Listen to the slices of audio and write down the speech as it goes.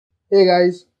Hey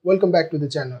guys, welcome back to the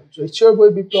channel. So it's your boy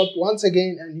Biplop once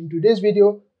again, and in today's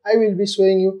video I will be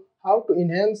showing you how to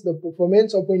enhance the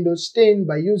performance of Windows 10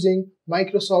 by using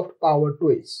Microsoft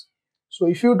PowerToys. So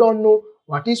if you don't know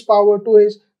what is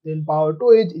PowerToys, then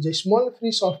PowerToys is a small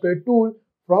free software tool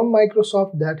from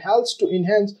Microsoft that helps to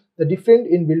enhance the different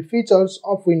inbuilt features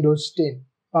of Windows 10.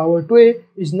 PowerToy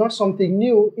is not something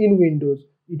new in Windows.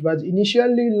 It was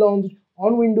initially launched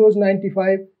on Windows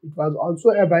 95. It was also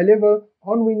available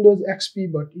on Windows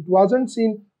XP, but it wasn't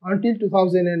seen until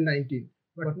 2019.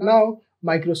 But now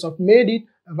Microsoft made it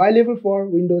available for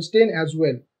Windows 10 as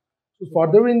well. So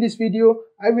further in this video,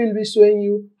 I will be showing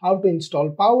you how to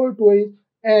install PowerToys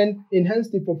and enhance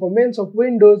the performance of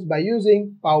Windows by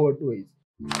using PowerToys.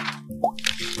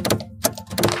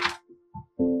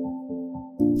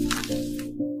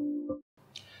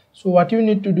 So what you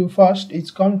need to do first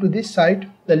is come to this site.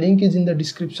 The link is in the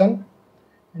description,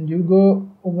 and you go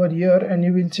over here and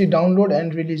you will see download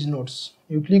and release notes.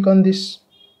 You click on this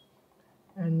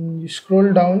and you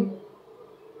scroll down.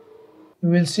 You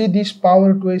will see this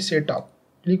PowerToys setup.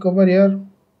 Click over here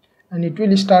and it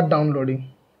will start downloading.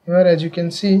 Here, as you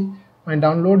can see, my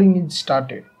downloading is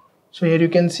started. So here you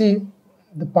can see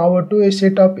the PowerToys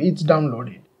setup is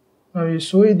downloaded. Now you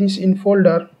show this in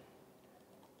folder,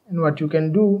 and what you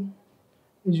can do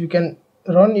is you can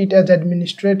run it as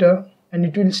administrator and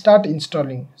it will start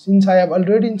installing. Since I have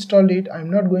already installed it, I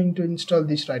am not going to install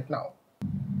this right now.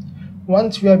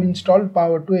 Once you have installed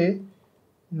PowerToys,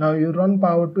 now you run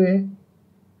PowerToys.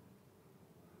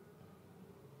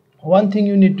 One thing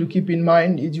you need to keep in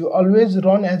mind is you always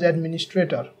run as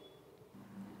administrator.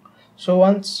 So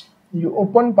once you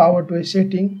open PowerToys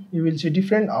setting, you will see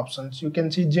different options. You can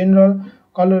see general,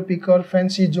 color picker,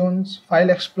 fancy zones, file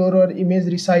explorer, image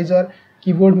resizer,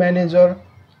 keyboard manager,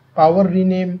 power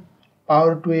rename,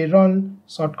 PowerToys run,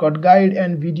 shortcut guide,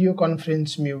 and video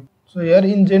conference mute. So here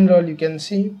in general you can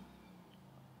see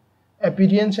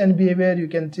appearance and behavior. You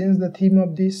can change the theme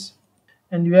of this,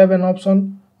 and you have an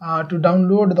option to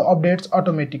download the updates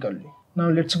automatically. Now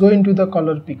let's go into the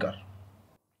color picker.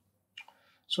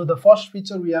 So the first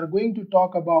feature we are going to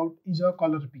talk about is a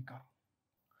color picker.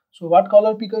 So what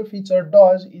color picker feature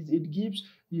does is it gives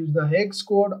you the hex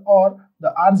code or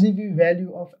the RGB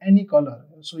value of any color.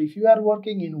 So if you are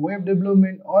working in web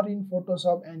development or in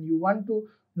Photoshop and you want to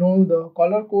know the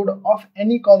color code of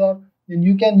any color, then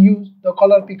you can use the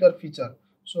color picker feature.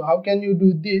 So how can you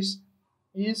do this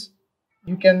is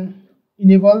you can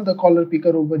enable the color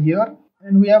picker over here,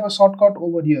 and we have a shortcut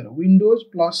over here, Windows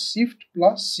plus Shift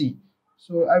plus C.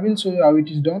 So I will show you how it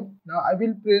is done. Now I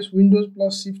will press Windows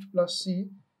plus Shift plus C,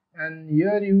 and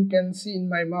here you can see in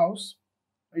my mouse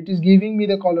it is giving me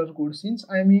the color code. Since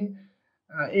I am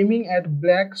aiming at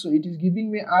black, so it is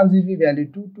giving me RGB value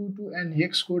 222 and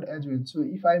hex code as well. So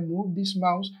if I move this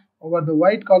mouse over the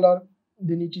white color,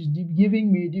 then it is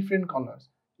giving me different colors.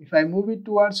 If I move it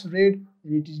towards red,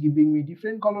 then it is giving me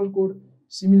different color code.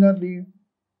 Similarly,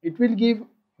 it will give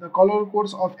the color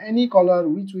codes of any color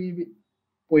which we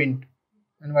point.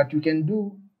 And what you can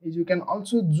do is you can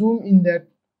also zoom in that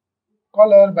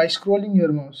color by scrolling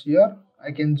your mouse. Here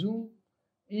I can zoom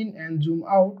in and zoom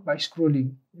out by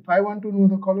scrolling. If I want to know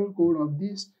the color code of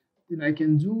this, then I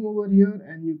can zoom over here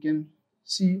and you can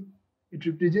see it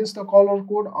represents the color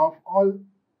code of all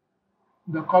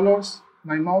the colors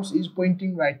my mouse is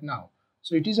pointing right now.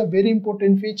 So it is a very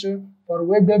important feature for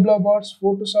web developers,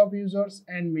 Photoshop users,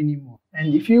 and many more.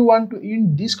 And if you want to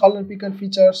end these color picker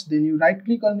features, then you right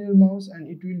click on your mouse and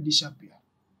it will disappear.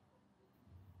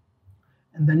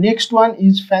 And the next one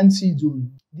is fancy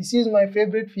zone. This is my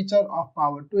favorite feature of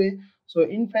PowerToys. So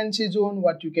in fancy zone,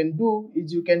 what you can do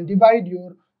is you can divide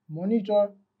your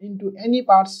monitor into any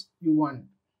parts you want.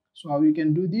 So how you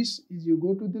can do this is you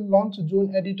go to the launch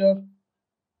zone editor,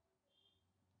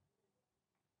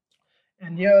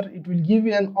 and here it will give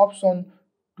you an option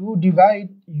to divide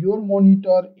your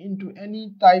monitor into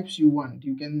any types you want.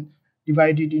 You can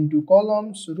divide it into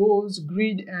columns, rows,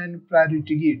 grid, and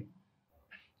priority grid.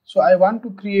 So I want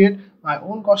to create my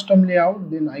own custom layout,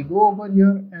 then I go over here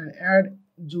and add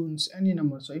zones, any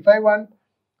number. So if I want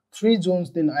 3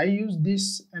 zones, then I use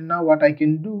this, and now what I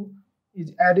can do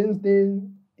is arrange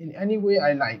them in any way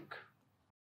I like.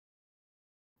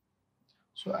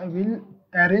 So I will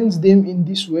arrange them in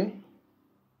this way.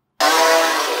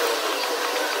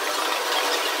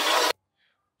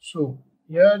 So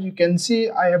here you can see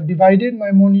I have divided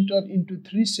my monitor into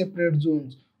 3 separate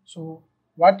zones. So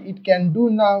what it can do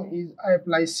now is I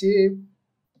apply save.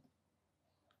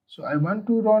 So I want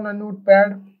to run a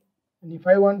notepad, and if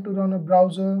I want to run a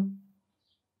browser,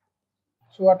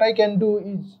 so what I can do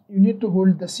is you need to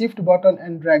hold the shift button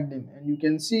and drag them, and you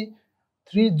can see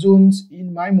three zones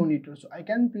in my monitor, so I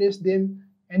can place them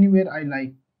anywhere I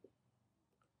like.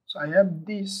 So I have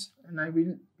this and I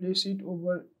will place it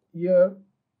over here,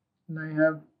 and I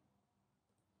have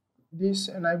this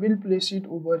and I will place it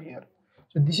over here.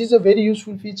 So this is a very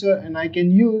useful feature and I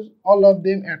can use all of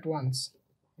them at once.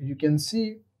 As you can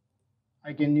see,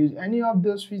 I can use any of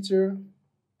those features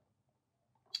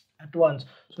at once.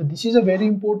 So this is a very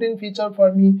important feature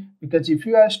for me, because if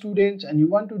you are students and you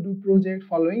want to do project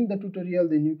following the tutorial,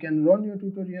 then you can run your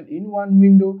tutorial in one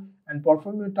window and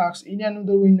perform your tasks in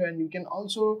another window, and you can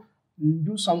also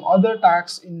do some other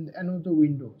tasks in another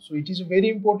window. So it is a very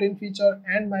important feature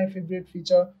and my favorite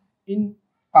feature in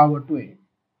PowerToys.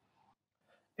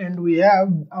 And we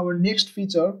have our next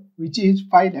feature, which is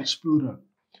File Explorer.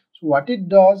 So what it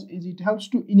does is it helps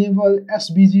to enable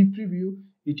SVG preview,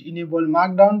 it enable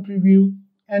markdown preview,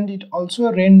 and it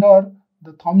also render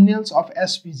the thumbnails of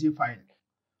SVG file.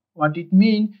 What it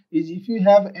means is if you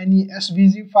have any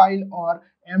SVG file or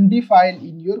MD file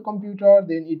in your computer,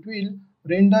 then it will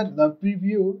render the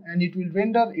preview and it will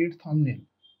render its thumbnail.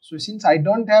 So since I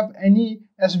don't have any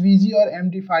SVG or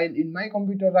MD file in my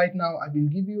computer right now, I will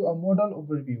give you a model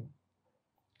overview.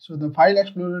 So the File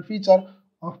Explorer feature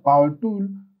of Power Tool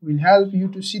will help you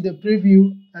to see the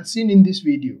preview as seen in this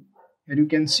video. Here you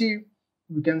can see,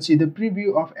 we can see the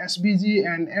preview of SVG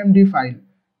and MD file.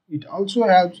 It also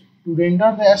helps to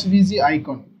render the SVG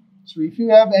icon. So if you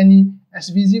have any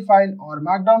SVG file or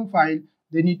markdown file,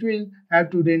 then it will have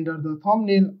to render the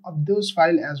thumbnail of those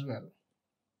files as well.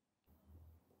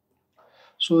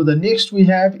 So the next we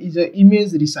have is an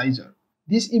image resizer.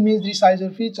 This image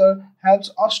resizer feature helps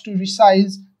us to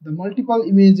resize the multiple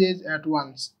images at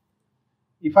once.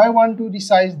 If I want to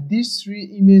resize these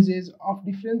three images of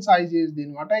different sizes,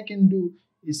 then what I can do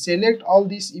is select all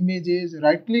these images,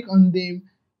 right click on them.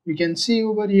 You can see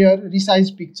over here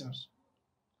resize pictures.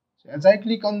 So as I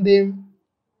click on them,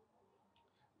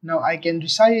 now I can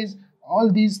resize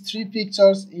all these three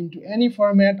pictures into any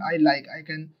format I like. I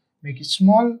can make it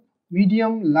small,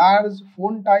 medium, large,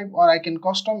 font type, or I can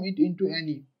custom it into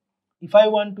any. If I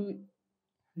want to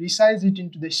resize it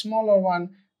into the smaller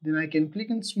one, then I can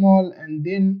click on small and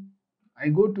then I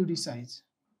go to resize.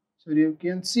 So you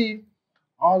can see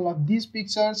all of these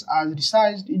pictures are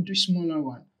resized into smaller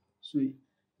one. So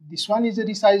this one is a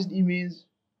resized image.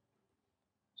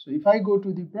 So if I go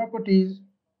to the properties,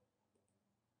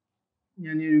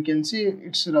 and here you can see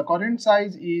its current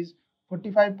size is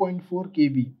 45.4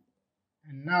 KB,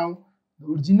 and now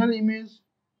the original image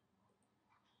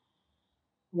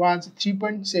was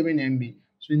 3.7 MB.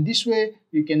 So in this way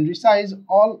you can resize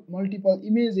all multiple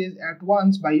images at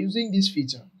once by using this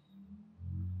feature.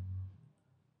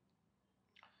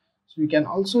 So you can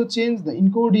also change the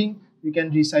encoding. You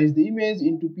can resize the image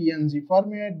into PNG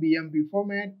format, BMP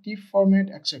format, TIFF format,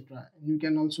 etc. And you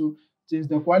can also change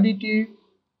the quality,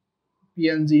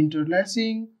 PNG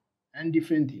interlacing, and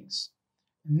different things.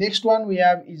 Next one we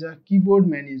have is a keyboard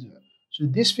manager. So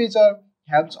this feature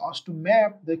helps us to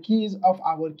map the keys of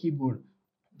our keyboard.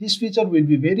 This feature will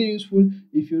be very useful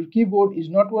if your keyboard is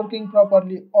not working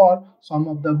properly or some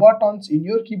of the buttons in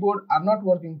your keyboard are not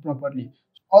working properly.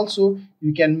 Also,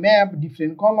 you can map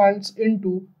different commands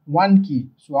into one key.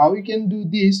 So how you can do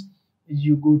this is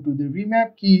you go to the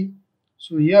remap key.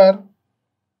 So here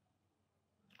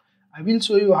I will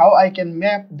show you how I can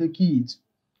map the keys.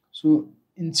 So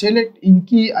in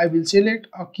key I will select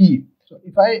a key. So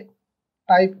if I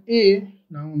type A,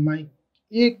 now my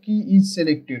A key is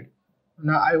selected.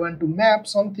 Now I want to map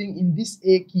something in this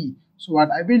A key. So what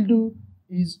I will do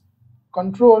is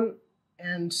Control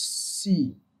and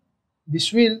C.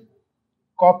 This will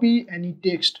copy any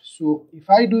text. So if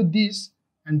I do this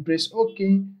and press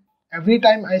OK, every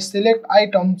time I select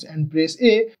items and press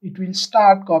A, it will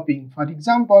start copying. For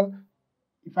example,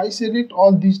 if I select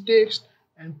all these text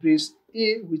and press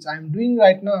A, which I am doing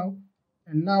right now,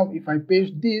 and now if I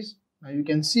paste this, now you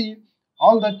can see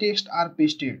all the text are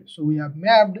pasted. So we have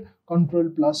mapped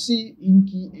Ctrl plus C in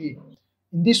key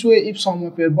A. In this way, if some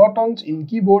of your buttons in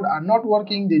keyboard are not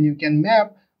working, then you can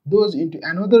map those into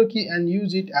another key and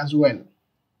use it as well.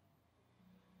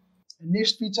 The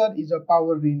next feature is a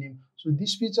power rename. So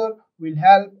this feature will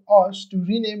help us to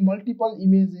rename multiple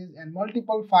images and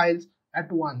multiple files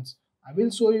at once. I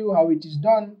will show you how it is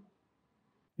done.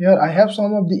 Here I have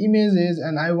some of the images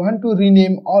and I want to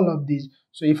rename all of these.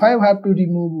 So if I have to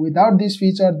remove without this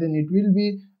feature, then it will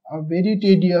be a very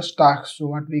tedious task. So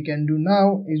what we can do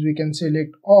now is we can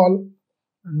select all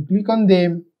and click on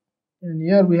them, and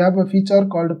here we have a feature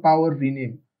called power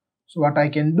rename. So what I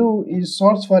can do is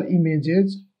search for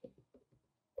images.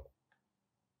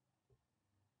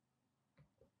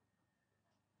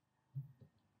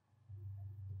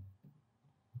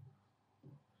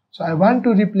 So I want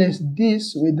to replace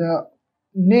this with a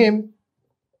name,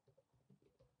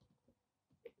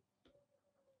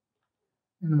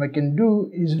 and what I can do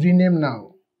is rename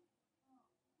now.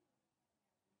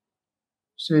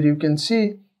 So you can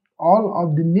see all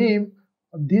of the name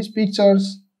of these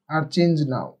pictures are changed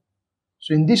now.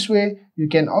 So in this way you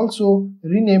can also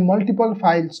rename multiple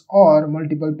files or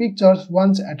multiple pictures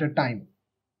once at a time.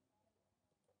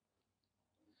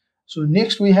 So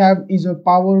next we have is a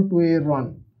power to a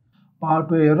run. Power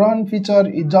to a run feature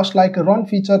is just like a run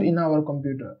feature in our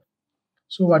computer.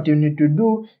 So what you need to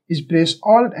do is press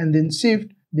Alt and then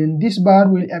Shift, then this bar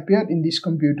will appear in this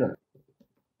computer.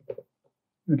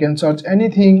 You can search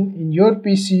anything in your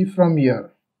PC from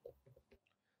here.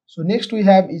 So next we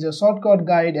have is a shortcut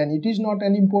guide, and it is not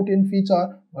an important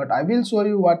feature, but I will show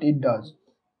you what it does.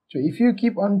 So if you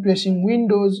keep on pressing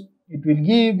Windows, it will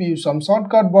give you some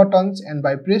shortcut buttons, and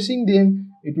by pressing them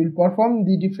it will perform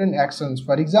the different actions.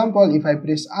 For example, if I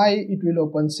press I, it will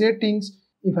open settings.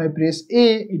 If I press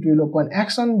A, it will open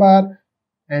action bar,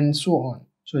 and so on.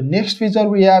 So next feature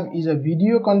we have is a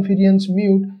video conference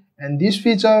mute, and this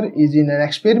feature is in an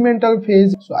experimental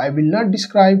phase, so I will not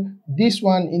describe this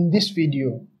one in this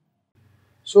video.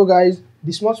 So guys,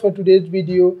 this much for today's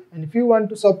video, and if you want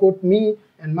to support me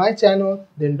and my channel,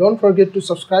 then don't forget to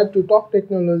subscribe to Talk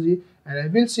Technology, and I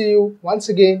will see you once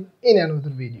again in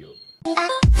another video.